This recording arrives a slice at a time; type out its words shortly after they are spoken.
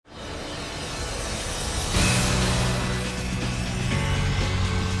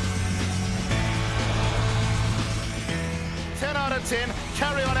minutes in.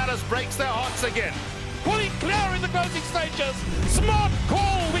 Carry on Alice breaks their hearts again. Pulling clear in the closing stages. Smart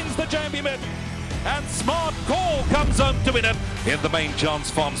Call wins the Jambi Mid. And Smart Call comes home to win it in the main Johns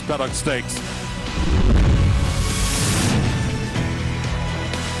Farms Paddock Stakes.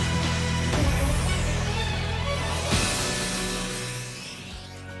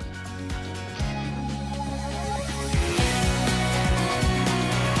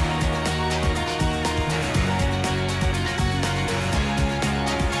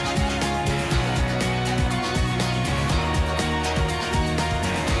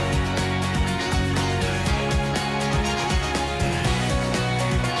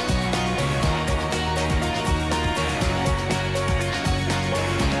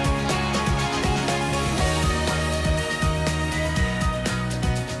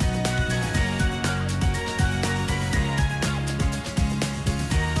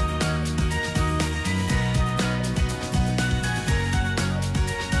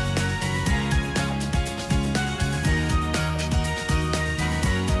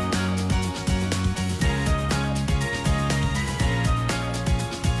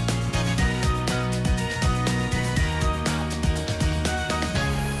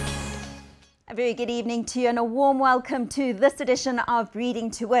 A very good evening to you and a warm welcome to this edition of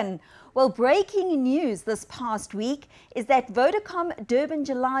Breeding to Win. Well, breaking news this past week is that Vodacom Durban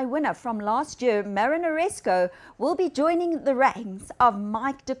July winner from last year, Marinaresco, will be joining the ranks of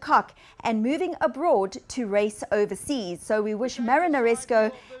Mike de Kock and moving abroad to race overseas. So we wish Marinaresco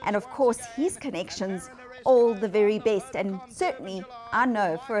and of course his connections all the very best, and certainly I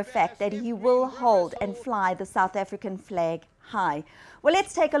know for a fact that he will hold and fly the South African flag high. Well,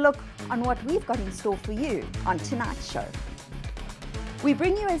 let's take a look on what we've got in store for you on tonight's show. We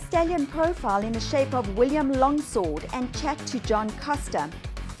bring you a stallion profile in the shape of William Longsword and chat to John Costa.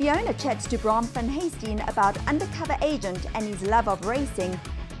 Fiona chats to Bram van Heesteen about Undercover Agent and his love of racing.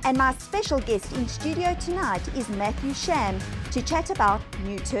 And my special guest in studio tonight is Matthew Sham to chat about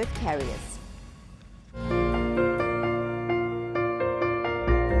new turf carriers.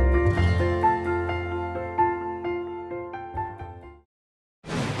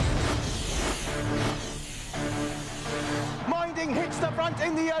 Hits the front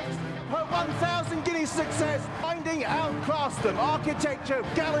in the Oaks, her 1,000 guineas success. Finding outclassed them. Architecture,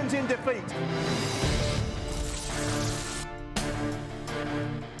 gallant in defeat.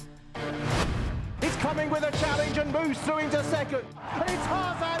 He's coming with a challenge and moves through into second. And it's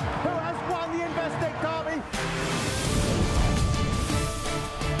Tarzan who has won the Investec Derby.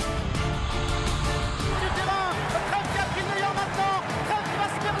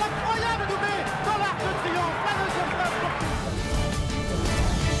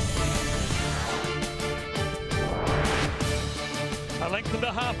 A length and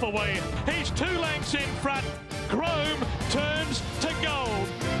a half away. He's 2 lengths in front. Chrome turns to gold.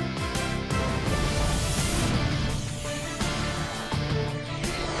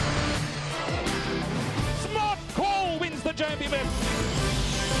 Smart Call wins the Jambi Mid.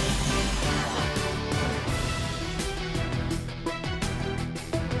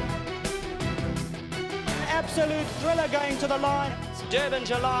 Absolute thriller going to the line. It's Durban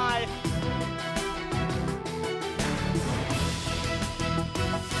July.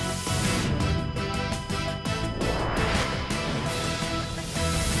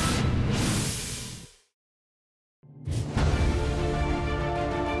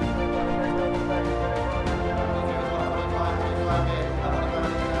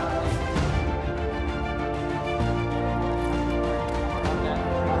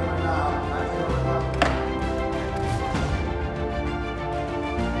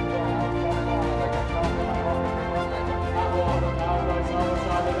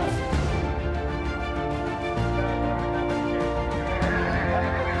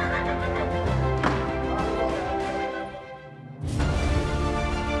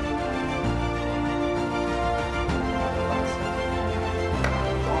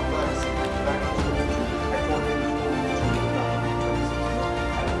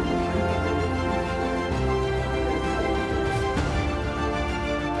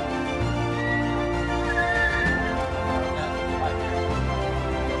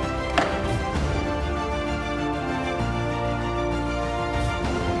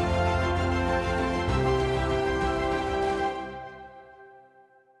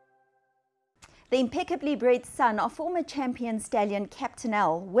 The impeccably bred son of former champion stallion Captain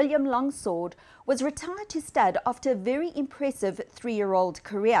L, William Longsword, was retired to stud after a very impressive 3-year-old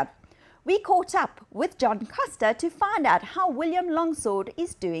career. We caught up with John Costa to find out how William Longsword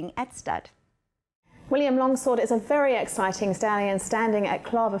is doing at stud. William Longsword is a very exciting stallion standing at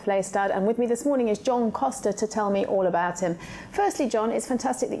Klavervlei Stud, and with me this morning is John Costa to tell me all about him. Firstly, John, it's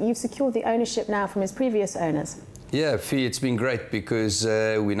fantastic that you've secured the ownership now from his previous owners. Yeah, Fee, it's been great because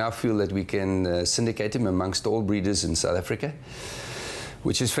we now feel that we can syndicate him amongst all breeders in South Africa,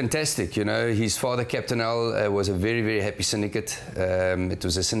 which is fantastic. You know, his father, Captain Al, was a very, very happy syndicate. It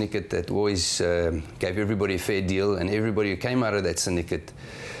was a syndicate that always gave everybody a fair deal, and everybody who came out of that syndicate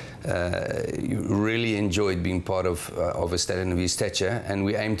really enjoyed being part of a stallion of his stature, and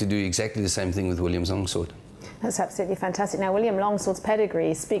we aim to do exactly the same thing with William Longsword. That's absolutely fantastic. Now, William Longsword's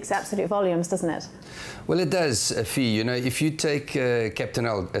pedigree speaks absolute volumes, doesn't it? Well, it does, Fee. You know, if you take Captain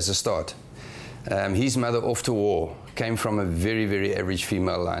Al as a start, his mother, Off to War, came from a very, very average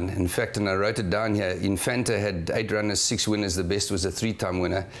female line. In fact, and I wrote it down here, Infanta had 8 runners, 6 winners. The best was a 3-time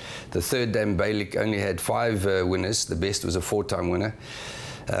winner. The third dam, Bailik, only had 5 winners. The best was a 4-time winner.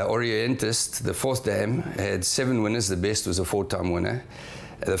 Orientis, the 4th dam, had 7 winners. The best was a 4-time winner.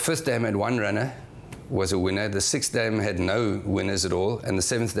 The 5th dam had 1 runner, was a winner. The 6th dam had no winners at all. And the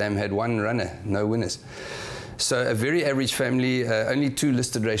 7th dam had 1 runner, no winners. So a very average family, only 2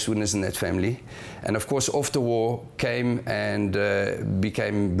 listed race winners in that family. And of course, Off the War came and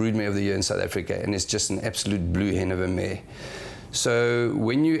became Broodmare of the Year in South Africa, and it's just an absolute blue hen of a mare. So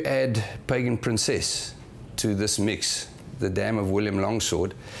when you add Pagan Princess to this mix, the dam of William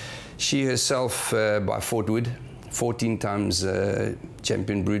Longsword, she herself by Fort Wood, 14 times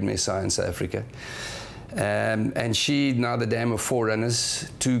champion broodmare sire in South Africa. And she now the dam of 4 runners,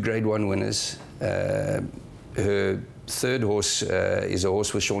 2 Grade 1 winners. Her third horse is a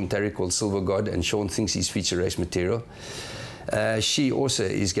horse with Sean Terry called Silver God, and Sean thinks he's feature race material. She also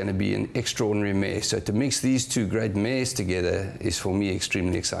is going to be an extraordinary mare. So to mix these 2 great mares together is for me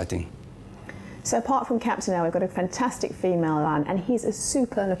extremely exciting. So apart from Captain Al, we've got a fantastic female line, and he's a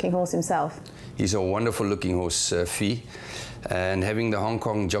super looking horse himself. He's a wonderful looking horse, Fee. And having the Hong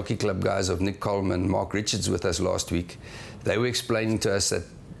Kong Jockey Club guys of Nick Coleman, Mark Richards with us last week, they were explaining to us that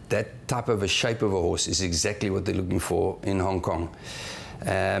that type of a shape of a horse is exactly what they're looking for in Hong Kong.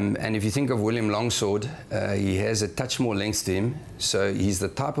 And if you think of William Longsword, he has a touch more length to him, so he's the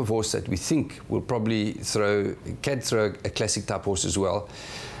type of horse that we think will probably can throw a classic type horse as well.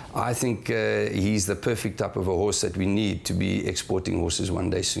 I think he's the perfect type of a horse that we need to be exporting horses one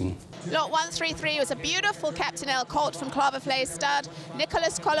day soon. Lot 133 was a beautiful Captain Al colt from Klavervlei Stud.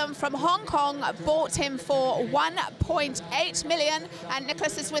 Nicholas Collum from Hong Kong bought him for 1.8 million, and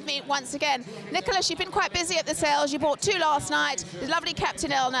Nicholas is with me once again. Nicholas, you've been quite busy at the sales. You bought 2 last night. The lovely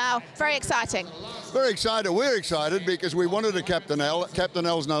Captain Al now. Very exciting. Very excited. We're excited because we wanted a Captain Al. Captain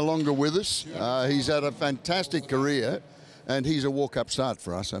Al's no longer with us. He's had a fantastic career, and he's a walk-up start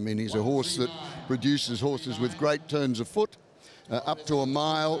for us. I mean, he's a horse that produces horses with great turns of foot, up to a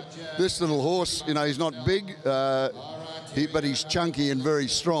mile. This little horse, you know, he's not big, but he's chunky and very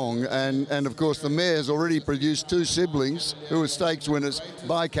strong. And of course, the mare's already produced 2 siblings who are stakes winners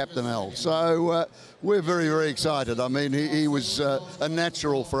by Captain Al. So we're very, very excited. I mean, he was a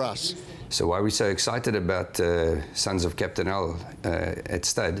natural for us. So why we're so excited about Sons of Captain Al at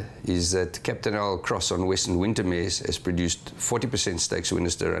stud is that Captain Al Cross on Western Winter Mares has produced 40% stakes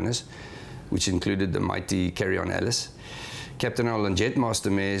winners to runners, which included the mighty Carry On Alice. Captain Al on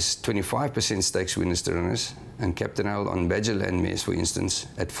Jetmaster Mares, 25% stakes winners to runners, and Captain Al on Badgerland Mares, for instance,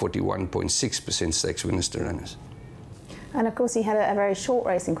 at 41.6% stakes winners to runners. And of course, he had a very short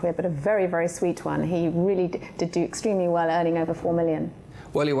racing career, but a very, very sweet one. He really did do extremely well, earning over 4 million.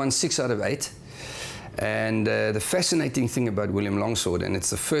 Well, he won 6 out of 8. And the fascinating thing about William Longsword, and it's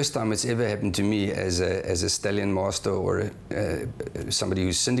the first time it's ever happened to me as a stallion master or somebody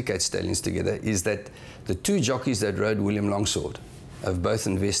who syndicates stallions together, is that the 2 jockeys that rode William Longsword have both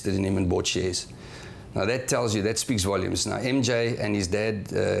invested in him and bought shares. Now that tells you, that speaks volumes. Now MJ and his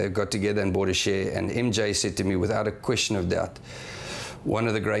dad got together and bought a share, and MJ said to me without a question of doubt, one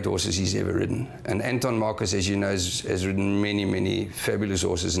of the great horses he's ever ridden. And Anton Marcus, as you know, has ridden many, many fabulous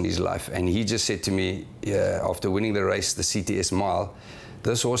horses in his life. And he just said to me, after winning the race, the CTS Mile,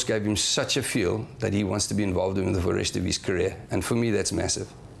 this horse gave him such a feel that he wants to be involved in it for the rest of his career. And for me, that's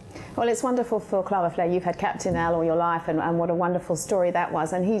massive. Well, it's wonderful for Klavervlei. You've had Captain Al all your life, and what a wonderful story that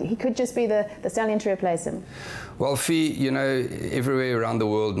was. And he could just be the stallion to replace him. Well, Fee, you know, everywhere around the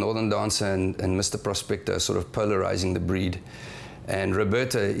world, Northern Dancer and Mr. Prospector are sort of polarizing the breed. And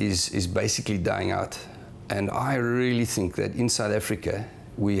Roberta is basically dying out. And I really think that in South Africa,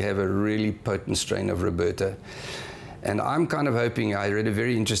 we have a really potent strain of Roberta. And I'm kind of hoping, I read a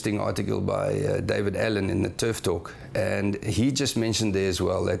very interesting article by David Allen in the Turf Talk, and he just mentioned there as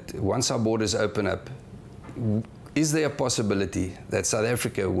well that once our borders open up, is there a possibility that South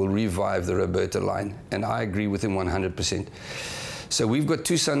Africa will revive the Roberta line? And I agree with him 100%. So we've got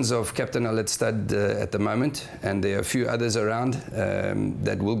 2 sons of Captain Al at stud at the moment, and there are a few others around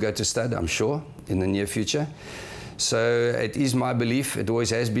that will go to stud, I'm sure, in the near future. So it is my belief, it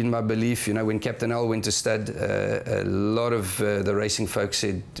always has been my belief, you know, when Captain Al went to stud, a lot of the racing folks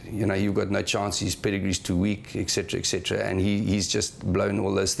said, you know, you've got no chance, his pedigree's too weak, etc., etc., and he's just blown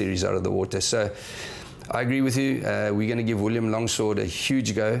all those theories out of the water. So I agree with you. We're going to give William Longsword a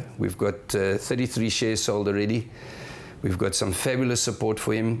huge go. We've got 33 shares sold already. We've got some fabulous support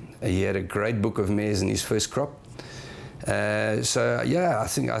for him. He had a great book of mares in his first crop. So yeah, I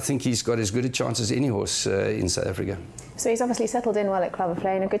think he's got as good a chance as any horse in South Africa. So he's obviously settled in well at Clover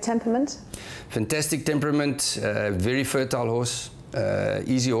Plain, a good temperament? Fantastic temperament, very fertile horse,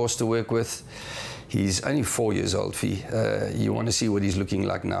 easy horse to work with. He's only 4 years old, Fee. You want to see what he's looking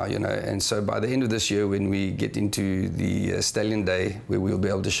like now, you know. And so by the end of this year, when we get into the Stallion Day, where we'll be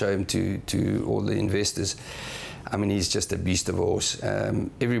able to show him to all the investors, I mean, he's just a beast of a horse.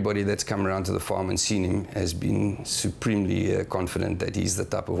 Everybody that's come around to the farm and seen him has been supremely confident that he's the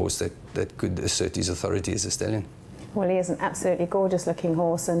type of horse that could assert his authority as a stallion. Well, he is an absolutely gorgeous looking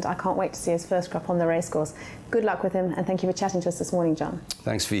horse, and I can't wait to see his first crop on the racecourse. Good luck with him, and thank you for chatting to us this morning, John.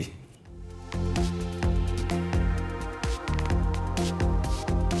 Thanks, Fee.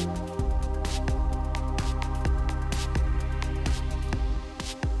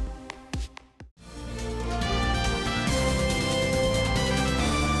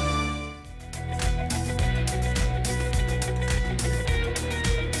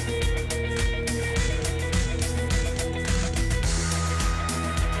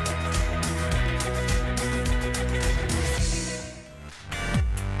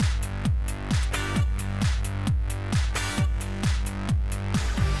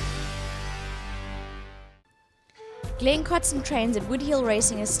 Glenn Cotson trains at Woodhill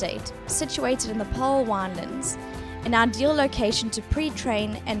Racing Estate, situated in the Paarl Winelands, an ideal location to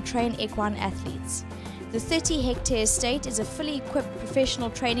pre-train and train equine athletes. The 30-hectare estate is a fully equipped professional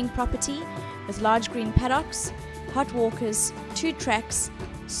training property with large green paddocks, hot walkers, 2 tracks,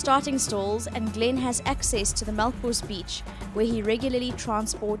 starting stalls, and Glenn has access to the Melkbos Beach, where he regularly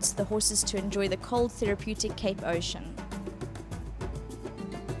transports the horses to enjoy the cold, therapeutic Cape Ocean.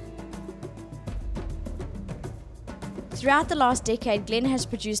 Throughout the last decade, Glenn has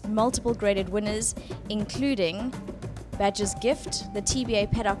produced multiple graded winners, including Badger's Gift, the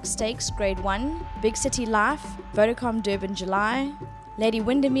TBA Paddock Stakes Grade 1, Big City Life, Vodacom Durban July, Lady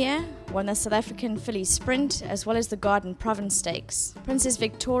Windermere won the South African Filly Sprint, as well as the Garden Province Stakes. Princess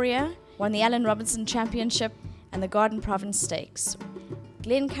Victoria won the Allan Robinson Championship and the Garden Province Stakes.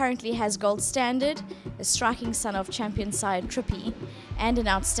 Glenn currently has Gold Standard, a striking son of champion sire Trippy, and an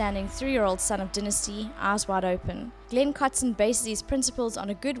outstanding 3-year-old son of Dynasty, Eyes Wide Open. Glenn Cotson bases his principles on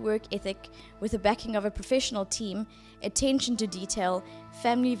a good work ethic with the backing of a professional team, attention to detail,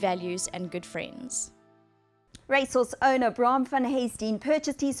 family values, and good friends. Racehorse owner Bram van Heesteen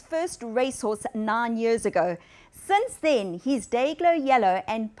purchased his first racehorse 9 years ago. Since then, his Dayglow yellow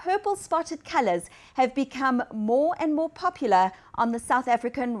and purple spotted colours have become more and more popular on the South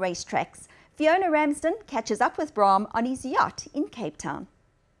African racetracks. Fiona Ramsden catches up with Bram on his yacht in Cape Town.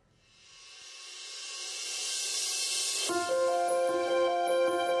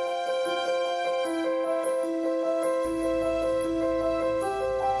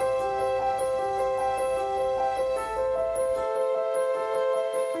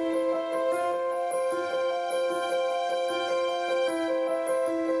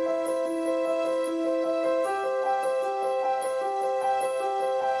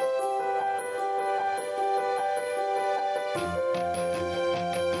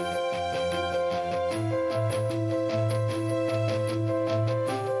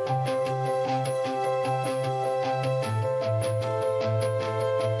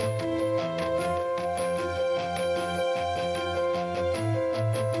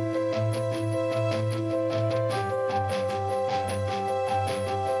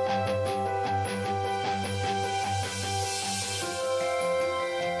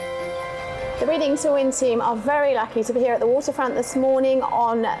 The Breeding to Win team are very lucky to be here at the waterfront this morning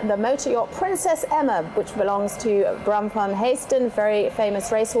on the motor yacht Princess Emma, which belongs to Bram van Heesteen, very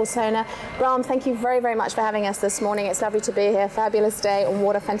famous racehorse owner. Bram, thank you very, very much for having us this morning. It's lovely to be here. Fabulous day, and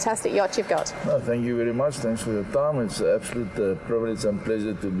what a fantastic yacht you've got. No, thank you very much. Thanks for your time. It's an absolute privilege and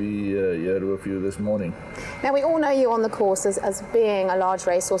pleasure to be here with you this morning. Now, we all know you on the course as being a large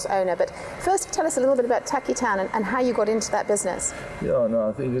racehorse owner, but first tell us a little bit about Taki Town and how you got into that business. Yeah, no,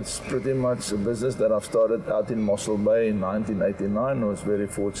 I think it's pretty much was a business that I've started out in Mossel Bay in 1989. I was very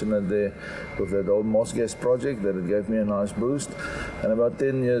fortunate there with that old Moss Gas project that it gave me a nice boost. And about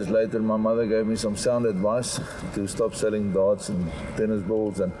 10 years later, my mother gave me some sound advice to stop selling darts and tennis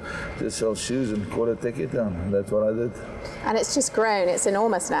balls and just sell shoes and call it Taki Town. And that's what I did. And it's just grown. It's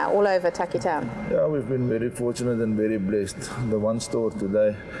enormous now, all over Taki Town. Yeah, we've been very fortunate and very blessed. The one store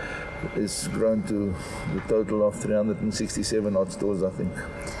today is grown to the total of 367 odd stores, I think.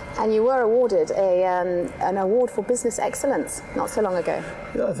 And you were awarded an award for business excellence not so long ago.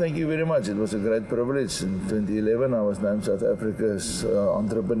 Yeah, thank you very much. It was a great privilege. In 2011, I was named South Africa's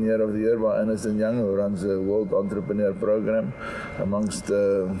Entrepreneur of the Year by Ernst & Young, who runs the World Entrepreneur Program, amongst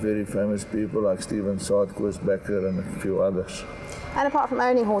very famous people like Steven Saad, Koos Becker, and a few others. And apart from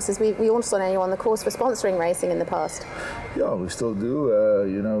owning horses, we also know you on the course for sponsoring racing in the past. Yeah, we still do.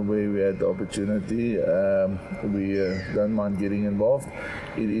 You know, we had the opportunity. We don't mind getting involved.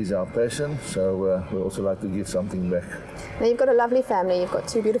 It is our passion, so we also like to give something back. Now, you've got a lovely family. You've got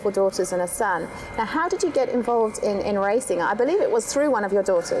 2 beautiful daughters and a son. Now, how did you get involved in racing? I believe it was through one of your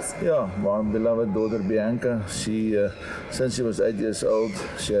daughters. Yeah, my beloved daughter Bianca. She, since she was 8 years old,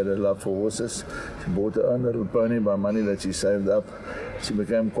 she had a love for horses. She bought her own little pony by money that she saved up. She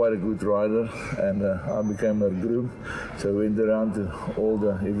became quite a good rider, and I became her groom. So we went around to all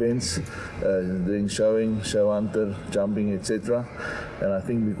the events, doing showing, show hunter, jumping, etc. And I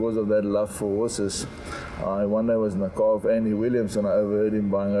think because of that love for horses, one day I was in the car of Andy Williams and I overheard him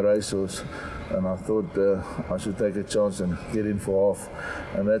buying a racehorse. And I thought I should take a chance and get in for half.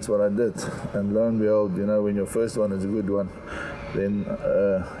 And that's what I did. And lo and behold, you know, when your first one is a good one, then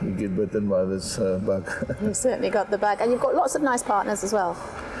you get bitten by this bug. You've certainly got the bug. And you've got lots of nice partners as well.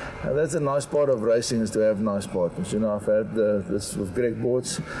 And that's a nice part of racing, is to have nice partners. You know, I've had this with Greg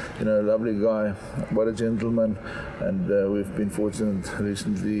Boortz, you know, a lovely guy, what a gentleman. And we've been fortunate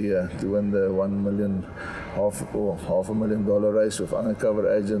recently to win the half $1 million race with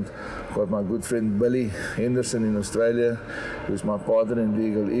Undercover Agent. I've got my good friend Billy Henderson in Australia, who's my partner in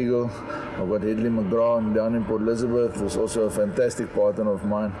Legal Eagle. I've got Hedley McGraw down in Port Elizabeth, who's also a fantastic partner of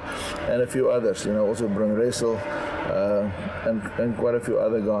mine, and a few others, you know, also Bring Wrestle, and quite a few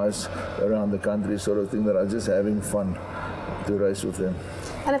other guys around the country, sort of thing, that are just having fun to race with them.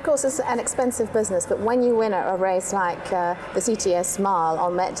 And of course, it's an expensive business, but when you win a race like the CTS Mile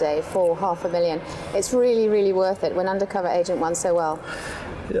on Met Day for $500,000, it's really, really worth it when Undercover Agent won so well.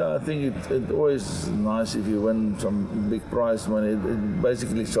 Yeah, I think it's always nice if you win some big prize money. It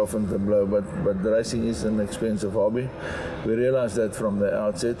basically softens the blow, but the racing is an expensive hobby. We realized that from the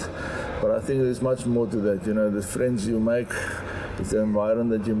outset, but I think there's much more to that. You know, the friends you make, it's the environment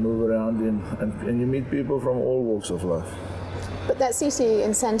that you move around in, and you meet people from all walks of life. But that CC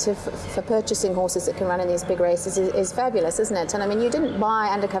incentive for purchasing horses that can run in these big races is fabulous, isn't it? And I mean, you didn't buy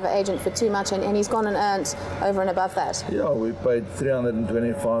Undercover Agent for too much, and he's gone and earned over and above that. Yeah, we paid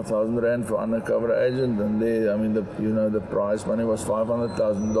 325,000 Rand for Undercover Agent, and there, I mean, the prize money was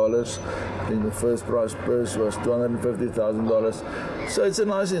 $500,000. I think the first prize purse was $250,000. So it's a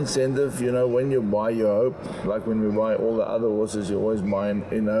nice incentive, you know, when you buy your hope, like when we buy all the other horses, you always buy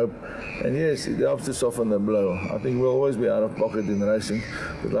in hope. And yes, it helps to soften the blow. I think we'll always be out of pocket in racing,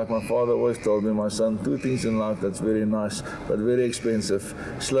 but like my father always told me, my son, 2 things in life that's very nice but very expensive: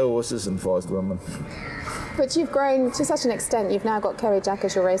 slow horses and fast women. But you've grown to such an extent. You've now got Kerry Jack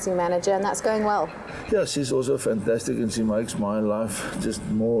as your racing manager, and that's going well. Yeah, she's also fantastic, and she makes my life just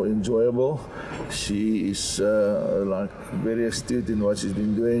more enjoyable. She is like very astute in what she's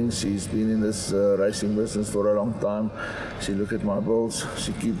been doing. She's been in this racing business for a long time. She looks at my bulls.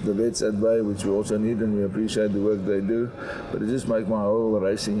 She keeps the vets at bay, which we also need, and we appreciate the work they do. But it just makes my whole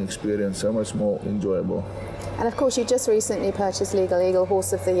racing experience so much more enjoyable. And of course, you just recently purchased Legal Eagle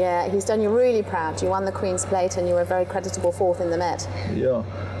Horse of the Year. He's done you really proud. You won the Queen's Plate and you were a very creditable 4th in the Met. Yeah,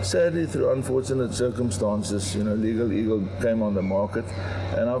 sadly through unfortunate circumstances, you know, Legal Eagle came on the market,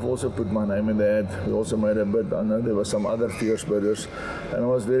 and I've also put my name in the ad. We also made a bid. I know there were some other fierce bidders, and I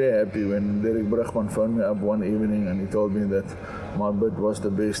was very happy when Derek Brugman phoned me up one evening and he told me that my bid was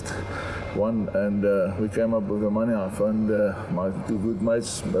the best one, and we came up with the money. I found my 2 good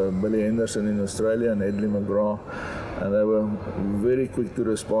mates, Billy Henderson in Australia and Hedley McGraw, and they were very quick to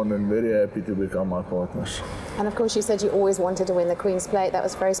respond and very happy to become my partners. And of course, you said you always wanted to win the Queen's Plate. That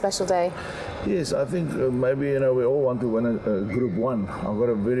was a very special day. Yes, I think maybe, you know, we all want to win a Group 1. I've got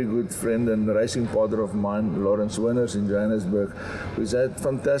a very good friend and racing partner of mine, Lawrence Winners in Johannesburg, who's had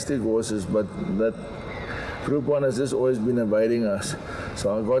fantastic horses, but that Group 1 has just always been evading us.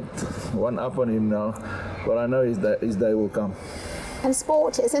 So I got one up on him now, but I know his day will come. And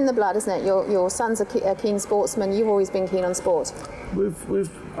sport is in the blood, isn't it? Your son's a keen sportsman. You've always been keen on sport.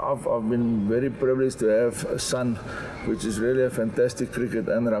 I've been very privileged to have a son which is really a fantastic cricket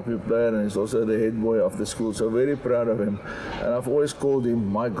and rugby player, and he's also the head boy of the school, so very proud of him. And I've always called him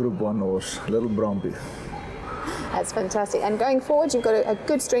my Group 1 horse, Little Brampy. That's fantastic. And going forward, you've got a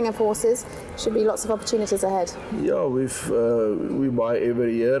good string of horses. Should be lots of opportunities ahead. Yeah, we buy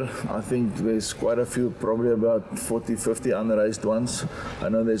every year. I think there's quite a few, probably about 40, 50 unraced ones. I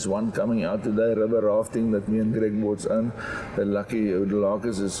know there's one coming out today, river rafting, that me and Greg Boards own. The Lucky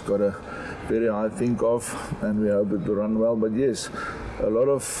Udelakis has got a very high think of, and we hope it will run well. But yes, a lot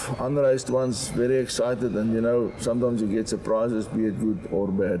of unraced ones, very excited, and you know, sometimes you get surprises, be it good or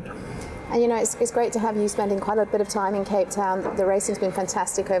bad. And you know, it's great to have you spending quite a bit of time in Cape Town. The racing's been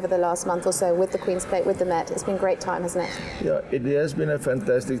fantastic over the last month or so with the Queen's Plate, with the Met. It's been a great time, hasn't it? Yeah, it has been a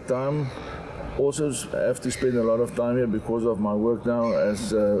fantastic time. Also have to spend a lot of time here because of my work now as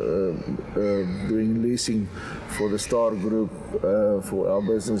doing leasing for the Star Group, for our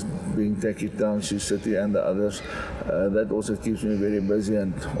business being Taki Town, Sioux City and the others. That also keeps me very busy,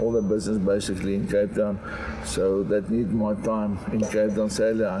 and all the business basically in Cape Town. So that needs my time in Cape Town.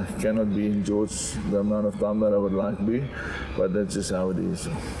 Sadly, I cannot be in George the amount of time that I would like to be, but that's just how it is.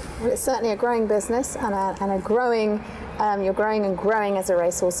 Well, it's certainly a growing business and a growing, you're growing and growing as a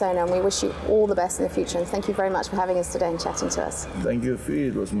racehorse owner, and we wish you all the best in the future. And thank you very much for having us today and chatting to us. Thank you, Fee.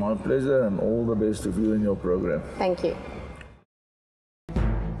 It was my pleasure, and all the best of you in your program. Thank you.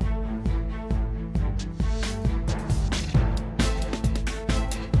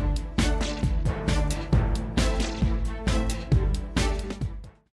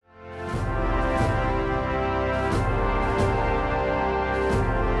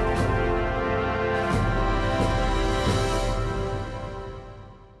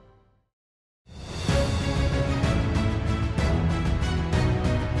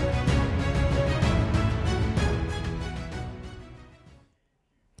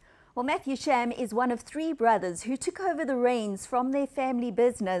 Well, Matthew Sham is one of 3 brothers who took over the reins from their family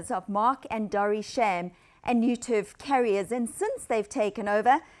business of Mark and Dory Sham and New Turf Carriers, and since they've taken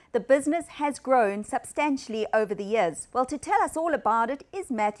over, the business has grown substantially over the years. Well, to tell us all about it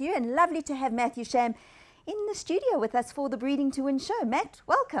is Matthew, and lovely to have Matthew Sham in the studio with us for the Breeding to Win show. Matt,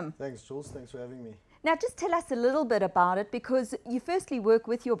 welcome. Thanks, Jules. Thanks for having me. Now, just tell us a little bit about it, because you firstly work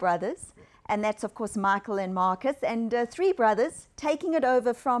with your brothers, and that's, of course, Michael and Marcus, and 3 brothers taking it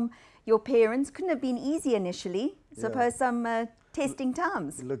over from your parents. Couldn't have been easy initially. Suppose some testing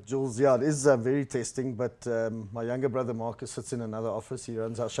times. Look, Jules, yeah, it is very testing, but my younger brother Marcus sits in another office. He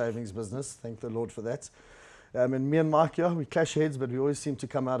runs our shavings business. Thank the Lord for that. And me and Mike, yeah, we clash heads, but we always seem to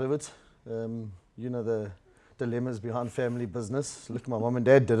come out of it. You know the dilemmas behind family business. Look, my mom and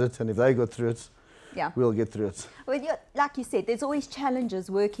dad did it, and if they got through it, yeah, we'll get through it. Well, like you said, there's always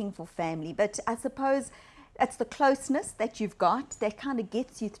challenges working for family, but I suppose it's the closeness that you've got that kind of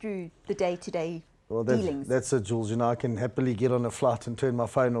gets you through the day-to-day dealings. That's it, Jules. You know, I can happily get on a flight and turn my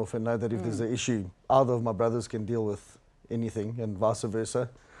phone off and know that if there's an issue, either of my brothers can deal with anything, and vice versa.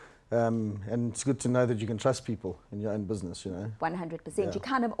 And it's good to know that you can trust people in your own business, you know. 100%. Yeah. You're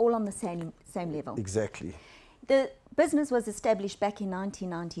kind of all on the same level. Exactly. The business was established back in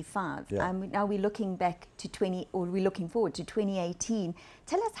 1995. Yeah. Now we're looking back to we're looking forward to 2018.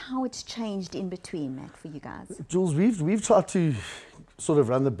 Tell us how it's changed in between, Matt, for you guys. Jules, we've tried to sort of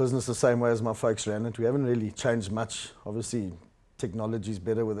run the business the same way as my folks ran it. We haven't really changed much. Obviously, technology is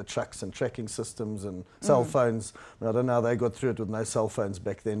better with the trucks and tracking systems and cell phones. I mean, I don't know how they got through it with no cell phones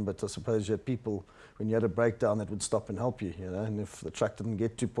back then, but I suppose you had people, when you had a breakdown, that would stop and help you, you know. And if the truck didn't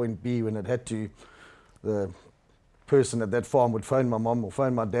get to point B when it had to, the person at that farm would phone my mom or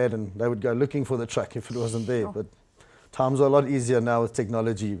phone my dad, and they would go looking for the truck if it wasn't there. But times are a lot easier now with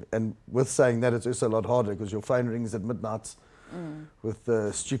technology, and with saying that, it's also a lot harder because your phone rings at midnight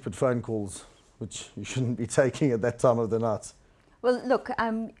with stupid phone calls, which you shouldn't be taking at that time of the night. Well, look,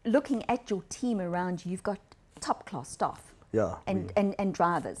 looking at your team around you, you've got top-class staff. Yeah, and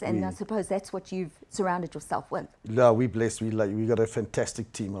drivers, and I suppose that's what you've surrounded yourself with. Yeah, we're blessed. We got a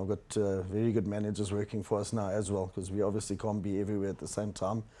fantastic team. I've got very good managers working for us now as well, because we obviously can't be everywhere at the same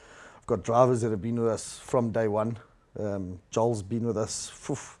time. I've got drivers that have been with us from day one. Joel's been with us,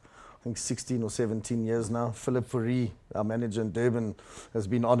 I think 16 or 17 years now. Philip Fourie, our manager in Durban, has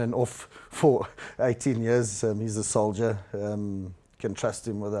been on and off for 18 years. He's a soldier. Can trust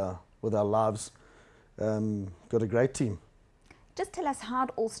him with our lives. Got a great team. Just tell us how it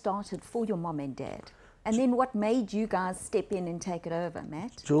all started for your mom and dad, and then what made you guys step in and take it over,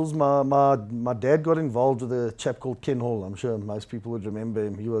 Matt? Jules, my dad got involved with a chap called Ken Hall. I'm sure most people would remember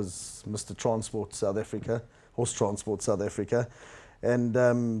him. He was Mr. Transport South Africa, Horse Transport South Africa. And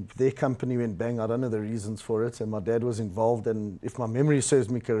their company went bang. I don't know the reasons for it. And my dad was involved. And if my memory serves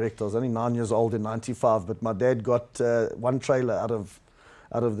me correct, I was only 9 years old in '95. But my dad got one trailer out of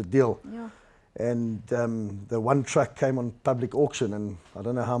the deal. Yeah. And the one truck came on public auction. And I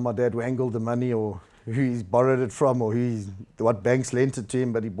don't know how my dad wangled the money or who he borrowed it from or what banks lent it to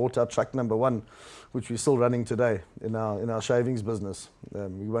him. But he bought our truck number 1, which we're still running today in our shavings business.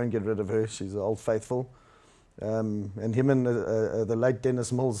 We won't get rid of her. She's old faithful. And him and the late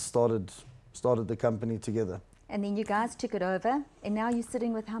Dennis Mills started the company together. And then you guys took it over, and now you're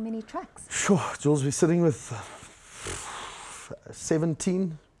sitting with how many trucks? Sure, Jules, we're sitting with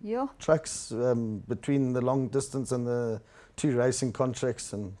 17 trucks between the long distance and the 2 racing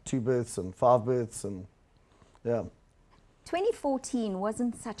contracts and 2 berths and 5 berths, and yeah. 2014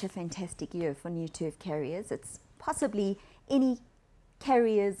 wasn't such a fantastic year for new turf carriers. It's possibly any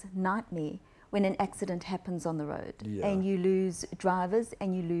carrier's nightmare when an accident happens on the road, and you lose drivers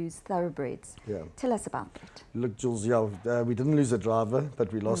and you lose thoroughbreds. Yeah. Tell us about that. Look, Jules, we didn't lose a driver,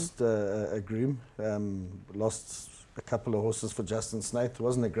 but we lost a groom, lost a couple of horses for Justin Snaith. It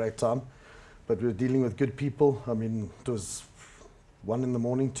wasn't a great time, but we were dealing with good people. I mean, it was 1 in the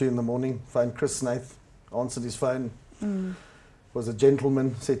morning, 2 in the morning, phoned Chris Snaith, answered his phone, was a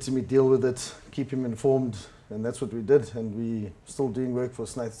gentleman, said to me, deal with it, keep him informed, and that's what we did, and we still doing work for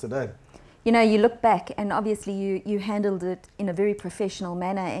Snaith today. You know, you look back and obviously you handled it in a very professional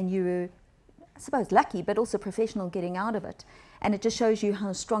manner, and you were, I suppose, lucky, but also professional getting out of it. And it just shows you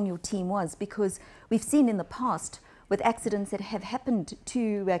how strong your team was, because we've seen in the past with accidents that have happened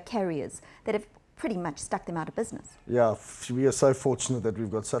to carriers that have pretty much stuck them out of business. Yeah, we are so fortunate that we've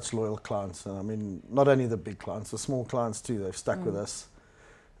got such loyal clients. I mean, not only the big clients, the small clients too, they've stuck with us.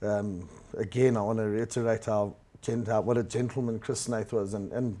 Again, I want to reiterate what a gentleman Chris Snaith was,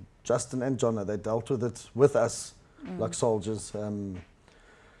 and Justin and Jonna, they dealt with it with us like soldiers.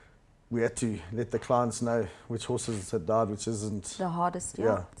 We had to let the clients know which horses had died, which isn't the hardest.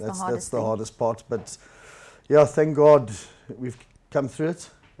 Yeah, that's the hardest part. But yeah, thank God we've come through it,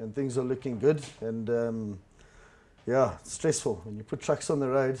 and things are looking good. And yeah, it's stressful when you put trucks on the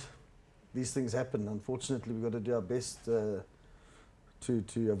road. These things happen. Unfortunately, we've got to do our best to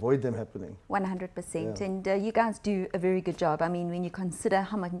avoid them happening. 100%. Yeah. And you guys do a very good job. I mean, when you consider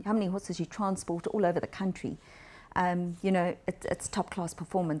how many horses you transport all over the country, you know, it's top-class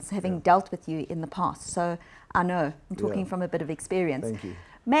performance, having dealt with you in the past. So I know, I'm talking from a bit of experience. Thank you.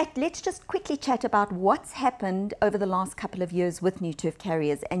 Matt, let's just quickly chat about what's happened over the last couple of years with new turf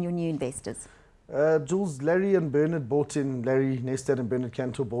carriers and your new investors. Jules, Larry and Bernard bought in, Larry Nestad and Bernard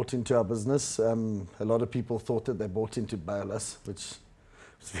Cantor bought into our business. A lot of people thought that they bought in to bail us, which is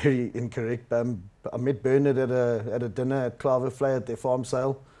very incorrect. I met Bernard at a dinner at Klavervlei at their farm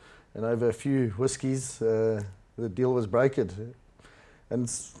sale, and over a few whiskies, the deal was brokered.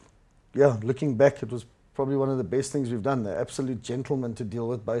 And yeah, looking back, it was probably one of the best things we've done. They're absolute gentlemen to deal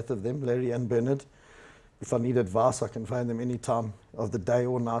with, both of them, Larry and Bernard. If I need advice, I can phone them any time of the day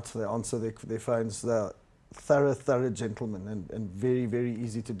or night. They answer their phones. They're thorough gentlemen, and very, very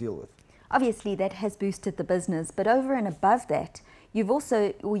easy to deal with. Obviously, that has boosted the business, but over and above that, you've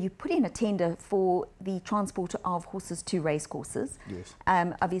also, you put in a tender for the transport of horses to race courses. Yes.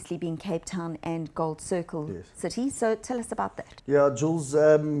 Obviously being Cape Town and Gold Circle City. So tell us about that. Yeah, Jules,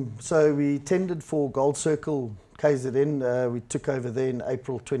 so we tendered for Gold Circle KZN. We took over there in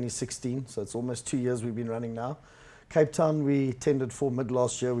April 2016, so it's almost 2 years we've been running now. Cape Town we tendered for mid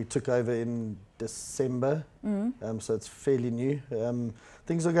last year. We took over in December, so it's fairly new.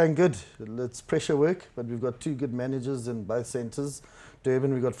 Things are going good. It's pressure work, but we've got 2 good managers in both centres.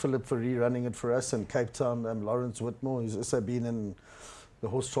 Durban, we've got Philip Ferree running it for us, and Cape Town, Lawrence Whitmore, who's also been in the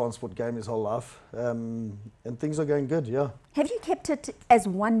horse transport game his whole life. And things are going good, yeah. Have you kept it as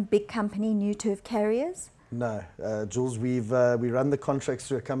one big company, New Turf Carriers? No, Jules, we run the contracts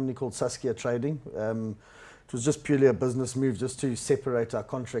through a company called Saskia Trading. It was just purely a business move, just to separate our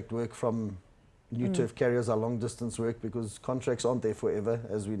contract work from New Turf Carriers, our long distance work, because contracts aren't there forever,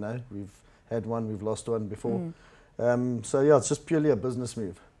 as we know. We've had one, we've lost one before. So yeah, it's just purely a business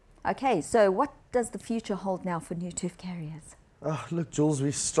move. Okay, so what does the future hold now for New Turf Carriers? Look, Jules,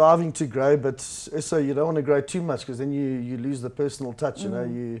 we're striving to grow, but so you don't want to grow too much, because then you lose the personal touch. You know,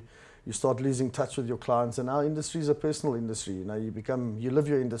 you start losing touch with your clients, and our industry is a personal industry. You know, you live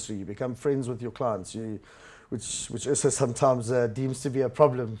your industry, you become friends with your clients. Which also sometimes deems to be a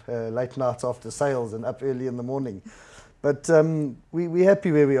problem, late nights after sales and up early in the morning. But we're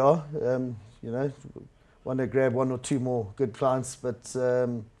happy where we are. You know, want to grab 1 or 2 more good clients, but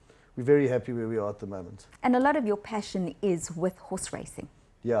we're very happy where we are at the moment. And a lot of your passion is with horse racing.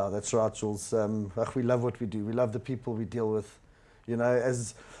 Yeah, that's right, Jules. We love what we do. We love the people we deal with. You know,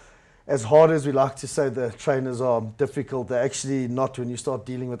 as hard as we like to say the trainers are difficult, they're actually not when you start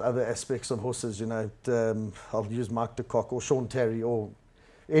dealing with other aspects of horses. You know, I'll use Mike de Kock or Sean Terry or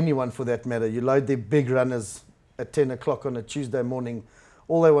anyone for that matter. You load their big runners at 10 o'clock on a Tuesday morning.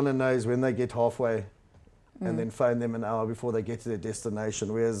 All they want to know is when they get halfway and then phone them an hour before they get to their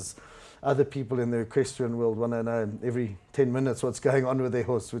destination. Whereas other people in the equestrian world want to know every 10 minutes what's going on with their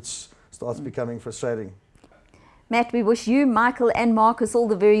horse, which starts becoming frustrating. Matt, we wish you, Michael and Marcus all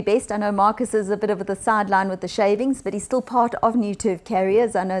the very best. I know Marcus is a bit of the sideline with the shavings, but he's still part of New Turf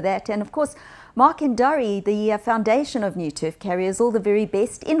Carriers, I know that. And of course, Mark and Durry, the foundation of New Turf Carriers, all the very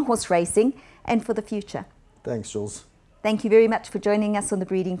best in horse racing and for the future. Thanks, Jules. Thank you very much for joining us on the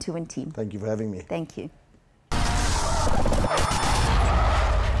Breeding to Win team. Thank you for having me. Thank you.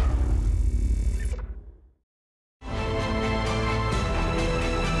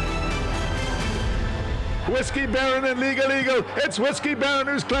 Whiskey Baron and Legal Eagle. It's Whiskey Baron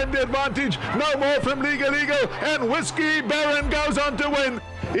who's claimed the advantage. No more from Legal Eagle, and Whiskey Baron goes on to win.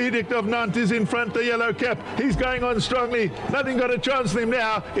 Edict of Nantes is in front, the yellow cap. He's going on strongly. Nothing got a chance for him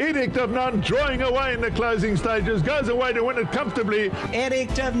now. Edict of Nantes drawing away in the closing stages. Goes away to win it comfortably.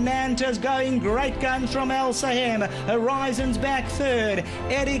 Edict of Nantes going great guns from El Sahem. Horizon's back third.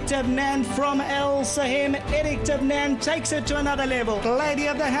 Edict of Nantes from El Sahem. Edict of Nantes takes it to another level. Lady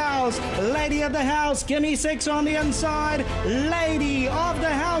of the House, give me 6 on the inside. Lady of the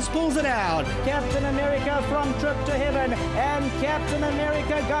House pulls it out. Captain America from Trip to Heaven, and Captain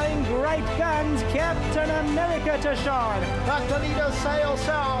America going great guns. Captain America to shine. But the leader Sail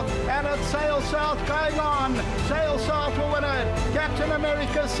South, and it's Sail South going on. Sail South will win it. Captain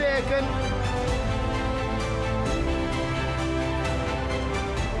America second.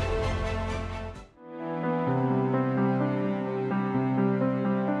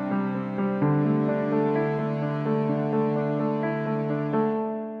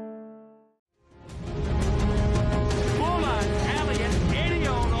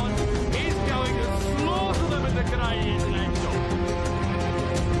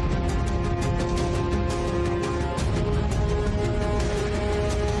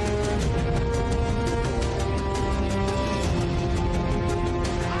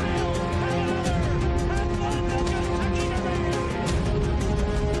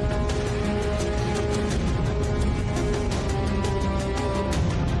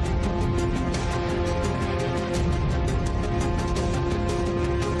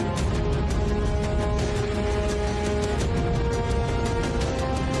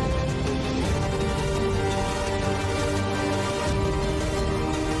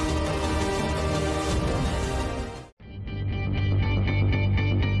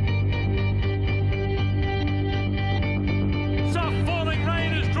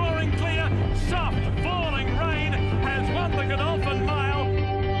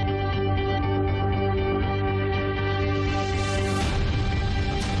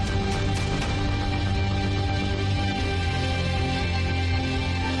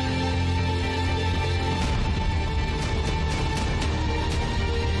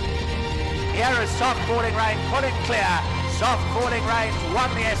 Here is Soft Falling Rain, put it clear. Soft Falling Rain won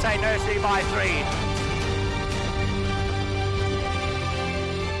the SA Nursery by 3.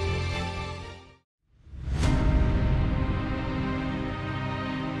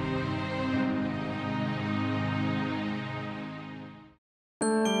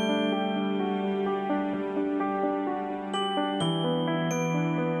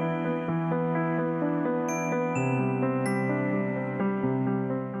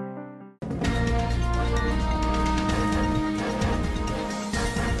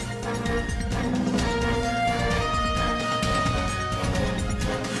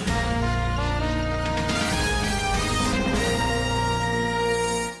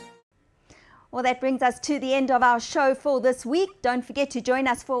 Well, that brings us to the end of our show for this week. Don't forget to join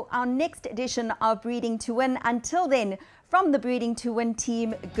us for our next edition of Breeding to Win. Until then, from the Breeding to Win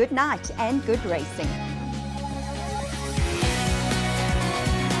team, good night and good racing.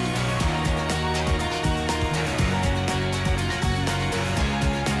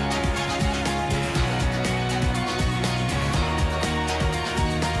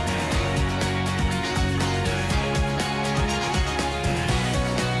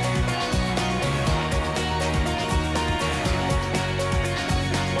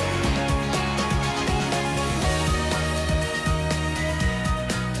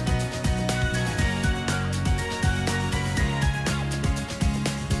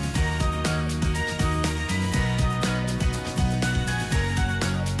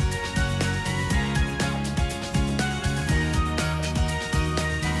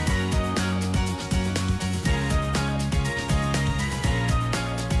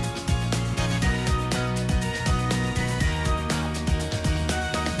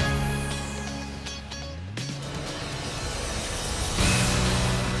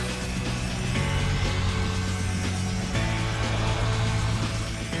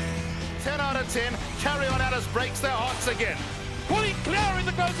 balance in. Carry On Alice breaks their hearts again. Pulling clear in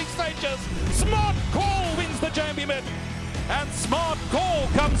the closing stages. Smart Call wins the Jambi Mid. And Smart Call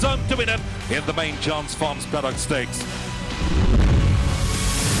comes home to win it in the main Chance Farms Paddock Stakes.